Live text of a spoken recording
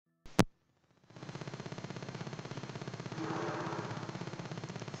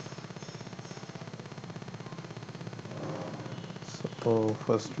So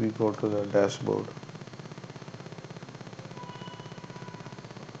first we go to the dashboard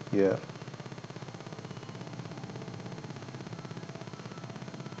here.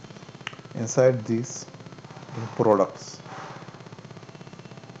 Inside this, in products,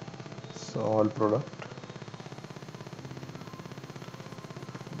 so all product,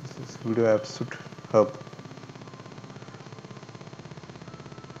 this is video app suite hub.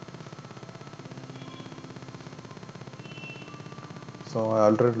 So I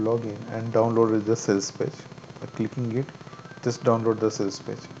already log in and downloaded the sales page. By clicking it, just download the sales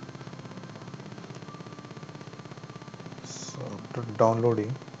page. So after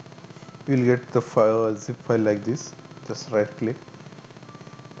downloading, you will get the file, zip file like this. Just right click,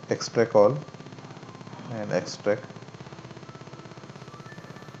 extract all, and extract.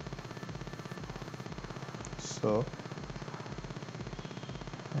 So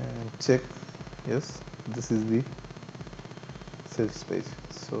and check, yes, this is the sales page.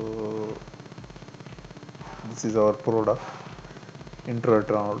 So this is our product, intro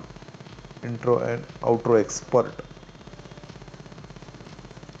and outro expert.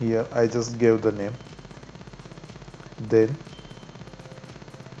 Here I just gave the name, then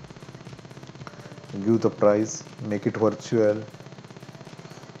give the price, make it virtual,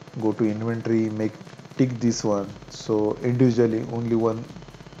 go to inventory, make tick this one, so individually only one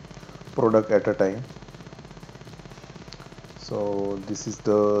product at a time. So this is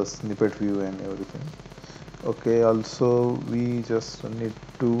the snippet view and everything. Okay, also we just need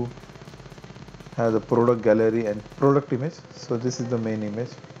to have the product gallery and product image. So this is the main image.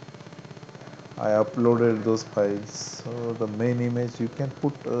 I uploaded those files. So the main image, you can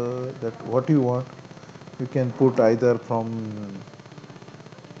put that what you want. You can put either from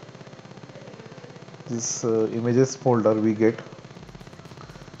this images folder we get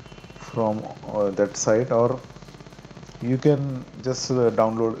from that site, or you can just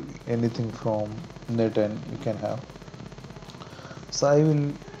download anything from net and you can have. So I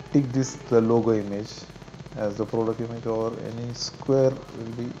will take this the logo image as the product image, or any square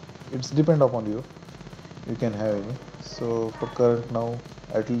will be, it's depend upon you, you can have any. So for current now,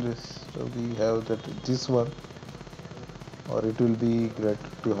 at least we have that this one, or it will be great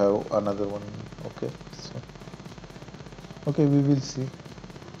to have another one. Okay, so okay, we will see.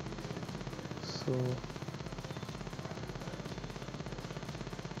 So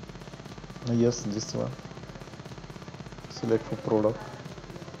yes, this one, select for product,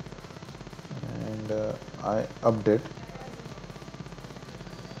 and I update,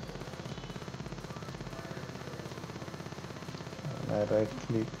 and I right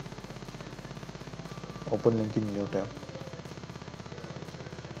click, open link in new tab.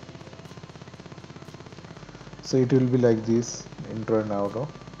 So it will be like this, intro and outro.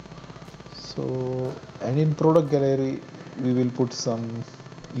 So, and in product gallery we will put some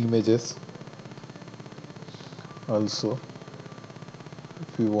images also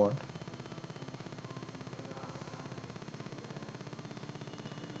if you want.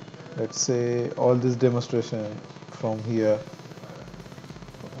 Let's say all this demonstration from here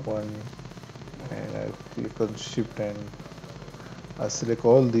one, and I click on shift and I select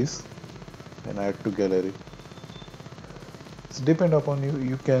all this and add to gallery. It's depend upon you,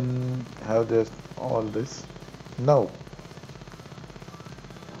 you can have this all this. Now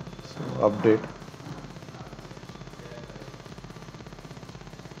so update,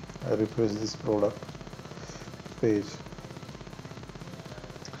 I refresh this product page.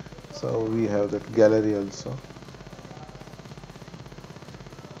 So we have that gallery also,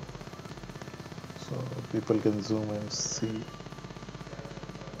 so people can zoom and see.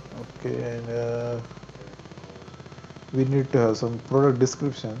 Okay, and we need to have some product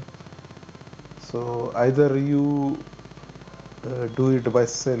description. So either you do it by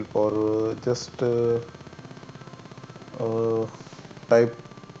self, or just uh, type,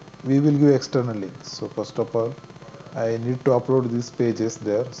 we will give external link. So first of all, I need to upload these pages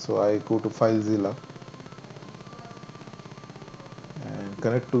there, so I go to FileZilla and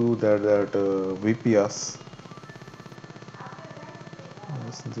connect to that VPS.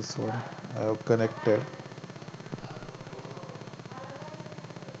 This one I have connected.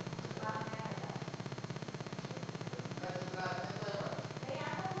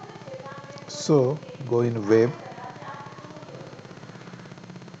 So go in web,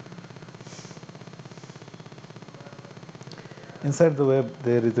 inside the web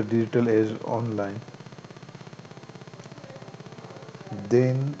there is a digital age online.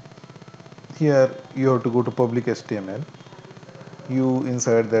 Then here you have to go to public HTML, you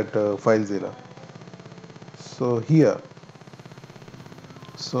inside that FileZilla. So here,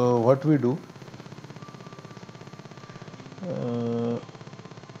 so what we do, uh,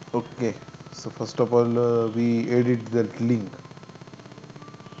 okay, so first of all we edit that link.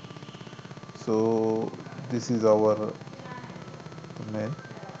 So this is our main.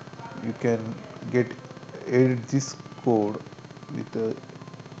 You can get edit this code with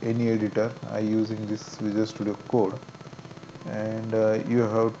any editor. I using this Visual Studio Code, and you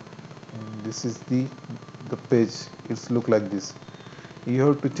have this is the page. It's look like this. You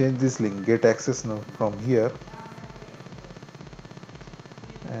have to change this link, get access now from here,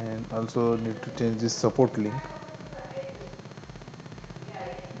 and also need to change this support link.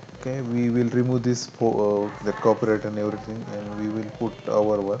 Okay, we will remove this the copyright and everything, and we will put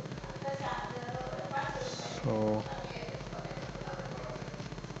our one. So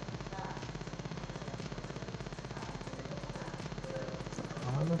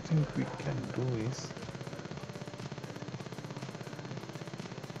another thing we can do is,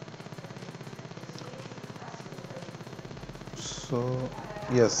 so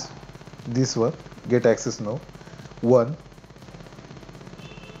yes, this one, get access now, 1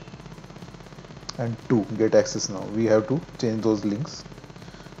 and 2, get access now. We have to change those links.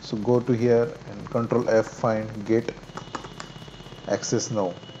 So go to here and control F, find get access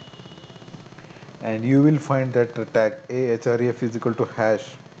now, and you will find that tag ahref is equal to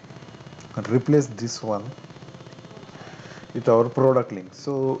hash, and replace this one with our product link.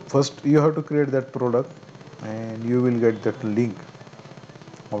 So first you have to create that product, and you will get that link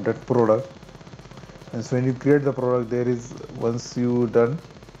of that product. And so when you create the product, there is, once you done,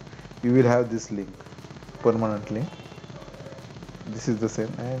 you will have this link permanently. This is the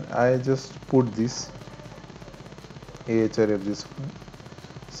same, and I just put this ahref, this one.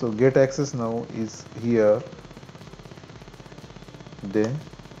 So get access now is here, then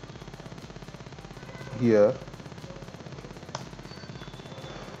here,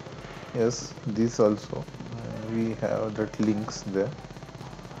 yes, this also, and we have that links there,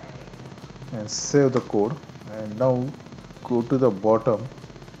 and save the code. And now go to the bottom,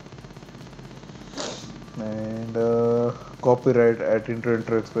 and copyright at Internet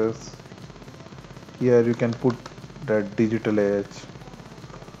Express. Here you can put that digital age,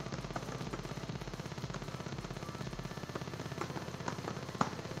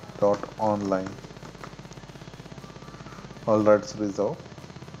 dot online, all rights reserved.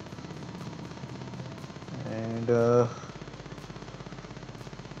 And there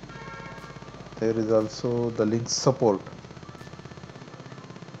is also the link support.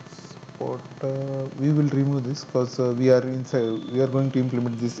 We will remove this because we are inside, we are going to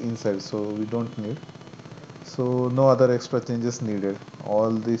implement this inside, so we don't need. So no other extra changes needed, all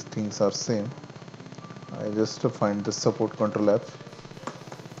these things are same. I just find the support control apps.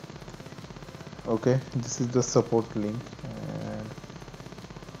 Okay, this is the support link, and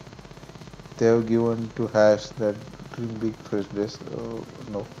they have given to hash that dream big fresh days.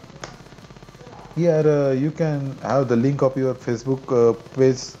 No, here you can have the link of your Facebook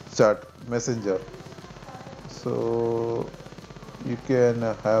page chat messenger. So you can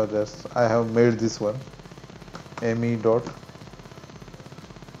have this. I have made this one,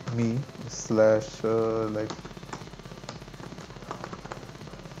 me slash like,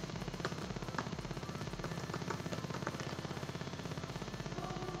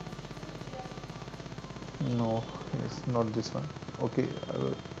 no, it's not this one. Okay,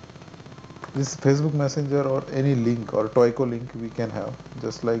 this Facebook Messenger or any link or Toico link we can have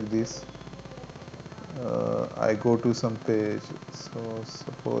just like this. I go to some page, so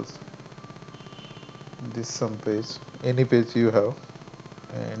suppose this some page, any page you have,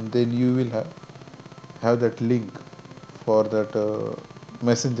 and then you will have that link for that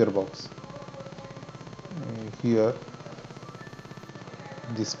messenger box. Here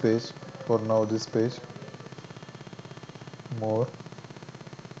this page, for now this page, more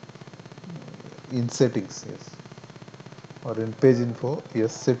in settings, yes, or in page info,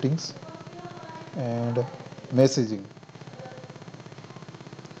 yes, settings, and messaging.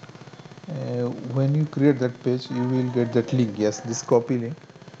 When you create that page, you will get that link, yes, this copy link.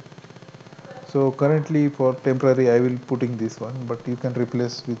 So currently for temporary I will putting this one, but you can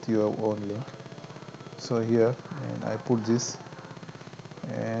replace with your own link. So here, and I put this,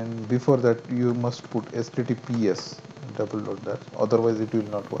 and before that you must put https double dot that, otherwise it will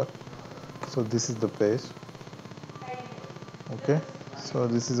not work. So this is the page. Okay, so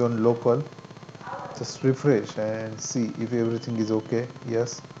this is on local. Just refresh and see if everything is okay.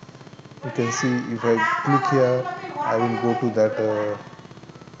 Yes, you can see if I click here, I will go to that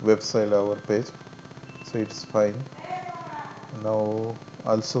website, our page. So it's fine. Now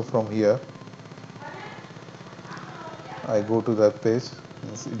also from here I go to that page.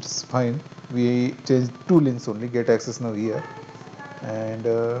 It's fine. we change two links only, get access now here and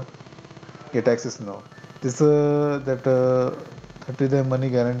get access now. This that 30-day money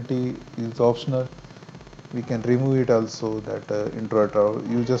guarantee is optional. We can remove it also, that intro.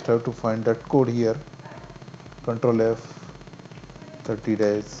 You just have to find that code here, control F, 30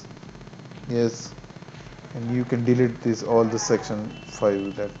 days, yes, and you can delete this all the section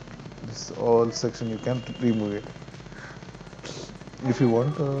 5, that this all section you can remove it if you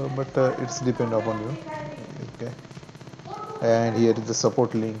want, but it's depend upon you. Okay, and here is the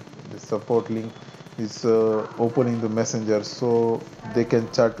support link. The support link is opening the messenger, so they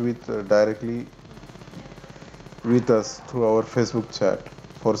can chat with directly with us through our Facebook chat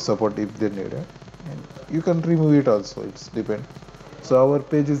for support if they need it. And you can remove it also, it's depend. So our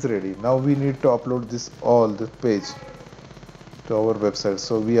page is ready. Now we need to upload this all the page to our website.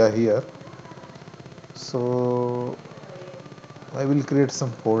 So we are here. So I will create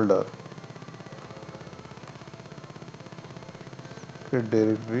some folder, create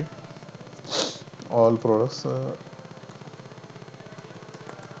directory, all products.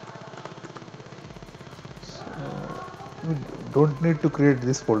 We don't need to create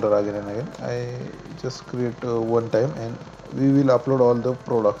this folder again and again. I just create one time and we will upload all the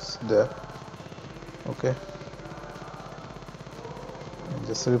products there. Okay,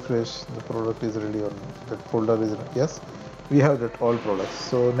 just refresh, the product is ready on that folder is ready. Yes, we have that all products.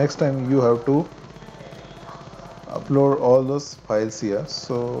 So next time you have to upload all those files here.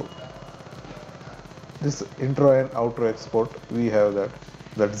 So this intro and outro export, we have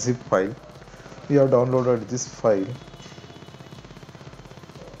that zip file. We have downloaded this file.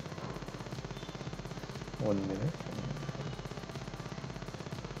 One minute.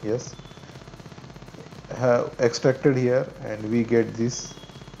 Yes, have extracted here and we get this.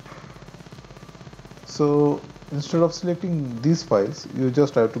 So instead of selecting these files, you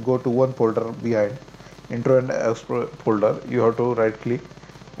just have to go to one folder behind intro and export folder. You have to right click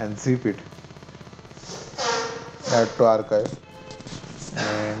and zip it, add to archive,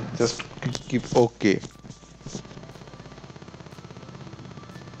 and just keep OK.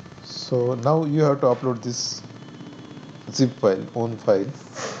 So now you have to upload this zip file, own file.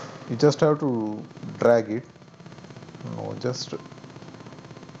 You just have to drag it. No, just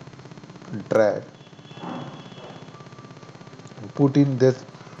drag, put in this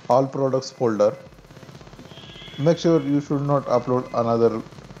all products folder. Make sure you should not upload another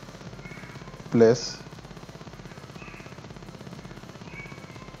place.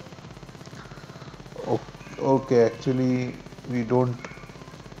 Okay, actually we don't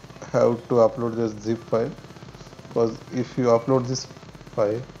have to upload this zip file, because if you upload this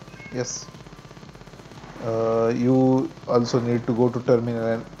file, yes, you also need to go to terminal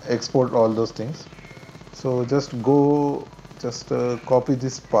and export all those things. So just copy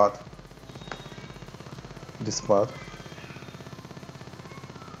this path,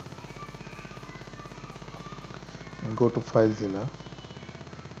 and go to FileZilla,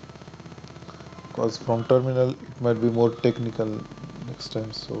 because from terminal it might be more technical next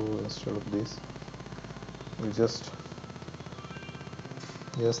time. So instead of this, we just,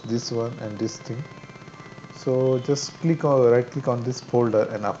 yes, this one and this thing. So just right click on this folder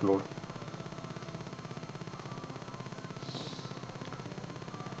and upload.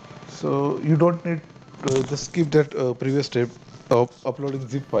 So you don't need to just skip that previous step of uploading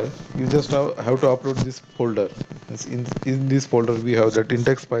zip file. You just have to upload this folder. In this folder we have that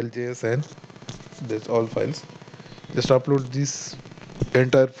index file JS and that's all files. Just upload this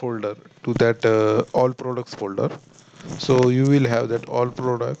entire folder to that all products folder. So you will have that all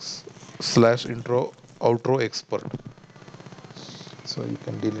products slash intro outro export. So you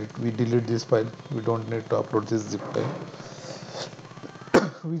can delete. We delete this file. We don't need to upload this zip file.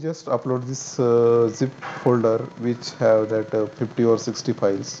 We just upload this zip folder which have that 50 or 60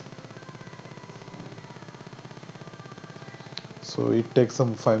 files. So it takes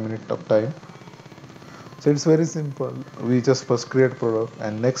some 5 minutes of time. So it's very simple. We just first create product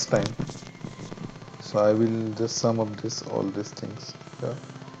and next time. So I will just sum up all these things. Yeah.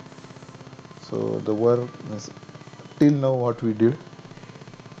 So the work is till now what we did.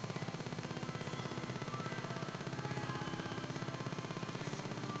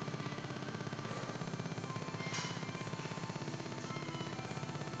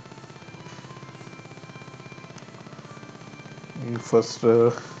 We first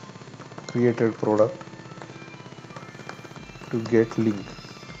created product to get link.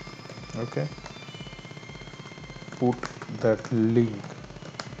 Okay. Put that link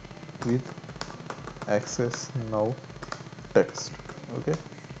with access now text. Okay.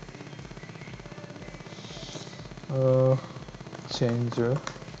 uh, Change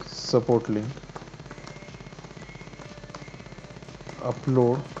support link,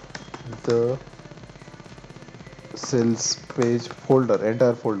 upload the sales page folder,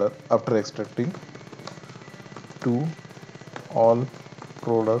 entire folder after extracting to all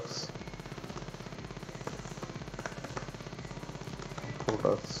products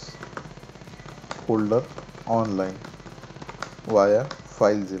folder online via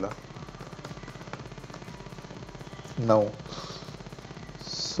FileZilla. Now,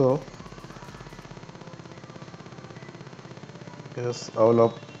 so yes,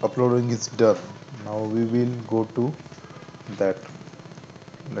 all uploading is done. Now we will go to that,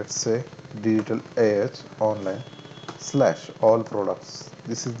 let's say digital AH online / all products.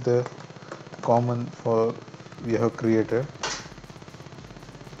 This is the common for we have created.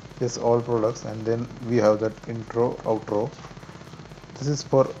 Yes, all products, and then we have that intro outro. This is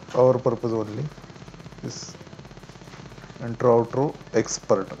for our purpose only. This intro outro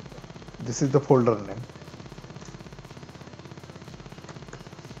expert. This is the folder name.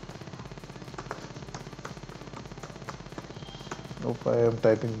 Nope, I am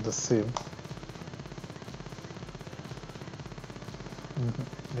typing the same.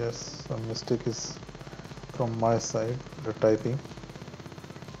 Yes, some mistake is from my side, the typing.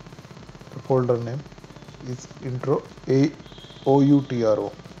 The folder name is intro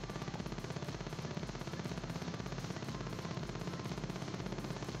outro.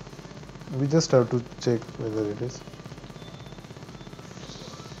 We just have to check whether it is.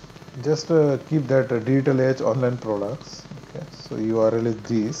 Just keep that digital age online products. Okay, so URL is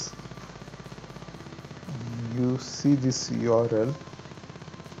this. You see this URL.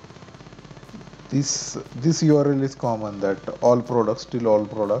 This URL is common, that all products till all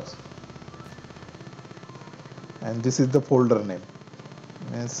products, and this is the folder name.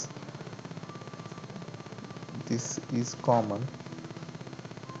 Yes, this is common.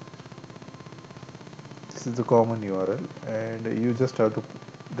 This is the common URL, and you just have to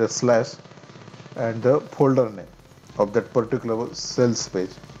the slash and the folder name of that particular sales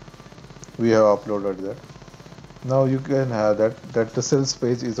page. We have uploaded that. Now you can have that the sales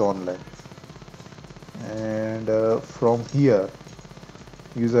page is online, and from here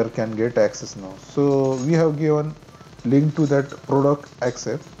user can get access now. So we have given link to that product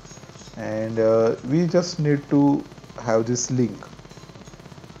access, and we just need to have this link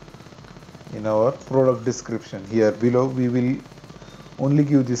in our product description. Here below we will only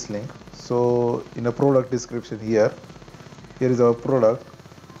give this link. So in a product description, here is our product.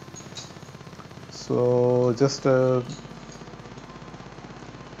 So just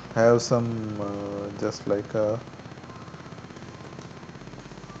have some just like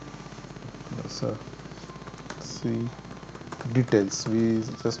see details. We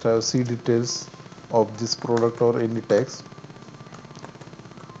just have see details of this product or any text.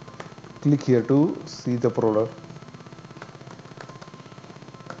 Click here to see the product.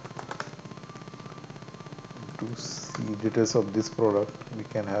 To see details of this product, we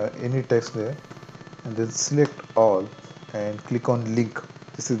can have any text there, and then select all and click on link.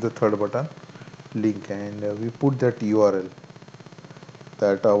 This is the third button, link, and we put that URL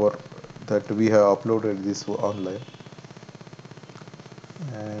that we have uploaded this online,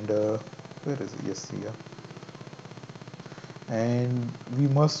 and where is it? Yes, here, and we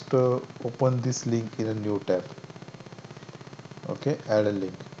must open this link in a new tab. Okay, add a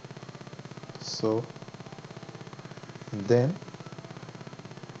link. So then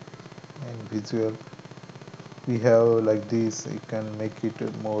in visual we have like this. You can make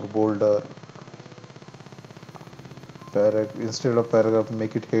it more bolder. Instead of paragraph,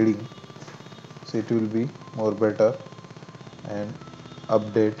 make it heading, so it will be more better. And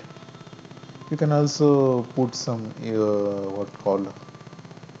update, you can also put some what called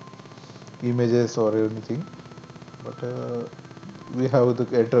images or anything, but we have the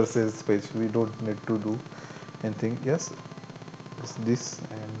enter sales page, we don't need to do anything. Yes, it's this,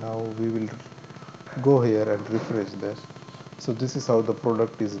 and now we will go here and refresh this. So this is how the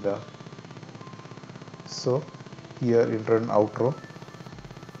product is done. So here intro and outro,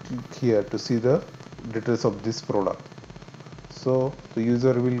 click here to see the details of this product. So the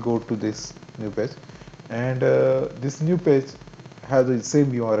user will go to this new page, and this new page has the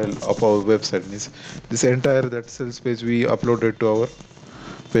same URL of our website. Means this entire that sales page we uploaded to our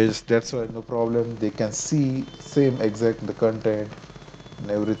page. That's why no problem. They can see same exact the content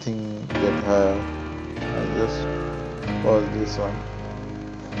and everything that have. I just pause this one.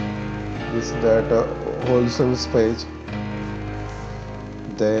 This that whole sales page.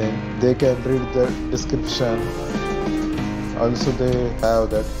 Then they can read the description. Also they have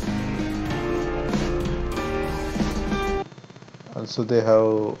that. Also they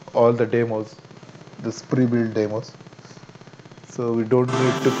have all the demos, this pre-built demos, so we don't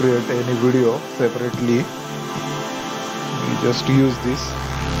need to create any video separately. We just use this.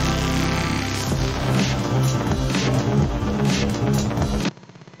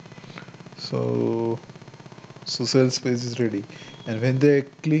 So sales page is ready, and when they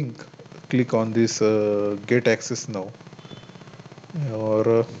click on this get access now,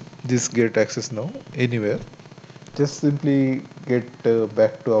 or this get access now anywhere, just simply get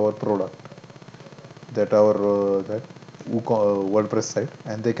back to our product, that our that WordPress site,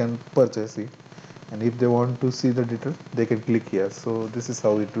 and they can purchase it. And if they want to see the detail, they can click here. So this is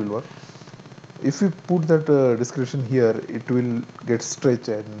how it will work. If you put that description here, it will get stretched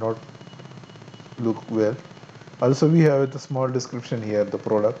and not look well. Also we have the small description here, the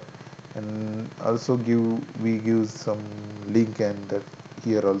product, and also we give some link and that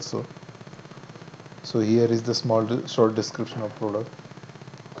here also. So here is the short description of product,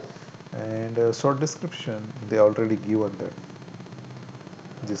 and short description they already given that.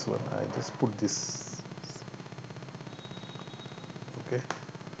 This one I just put this. Okay,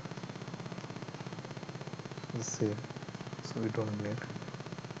 the same, so we don't need,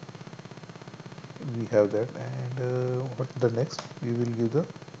 we have that. And what the next, we will give the,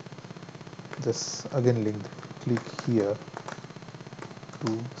 just again link that. Click here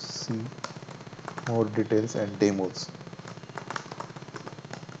to see more details and demos,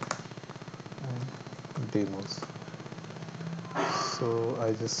 and demos. So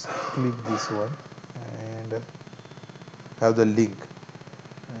I just click this one and have the link,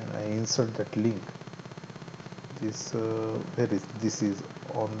 and I insert that link. This where is this is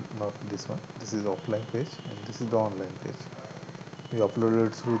on, not this one, this is offline page and this is the online page. We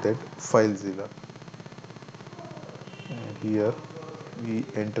uploaded through that FileZilla, and here we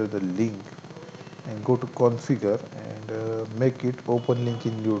enter the link and go to configure and make it open link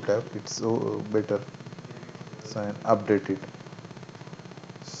in new tab. It's better. So and update it.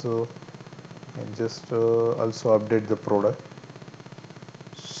 So and just also update the product.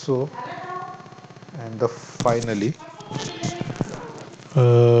 So and the finally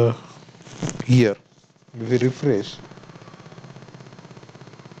uh, here we refresh,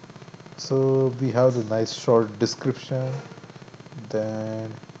 so we have the nice short description,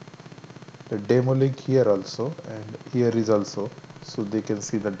 then the demo link here also, and here is also, so they can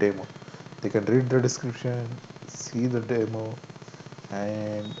see the demo, they can read the description, see the demo,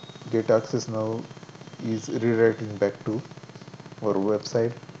 and get access now is rewriting back to our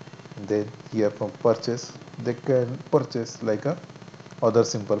website. Then here from purchase, they can purchase like a other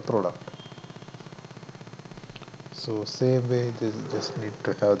simple product. So same way they just need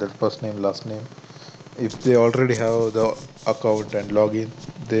to have that first name, last name. If they already have the account and login,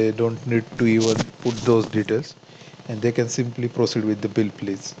 they don't need to even put those details, and they can simply proceed with the bill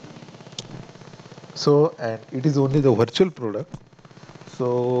please. So and it is only the virtual product,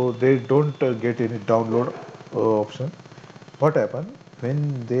 so they don't get any download option. What happen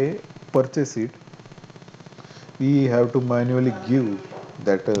when they purchase it, we have to manually give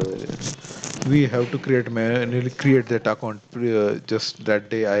that we have to create manually create that account. Just that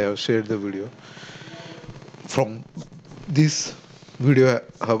day I have shared the video from this video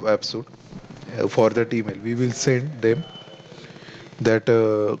hub episode. For that email we will send them that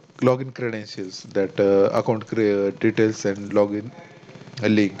login credentials, that account details and login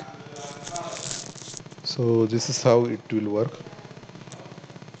link. So this is how it will work.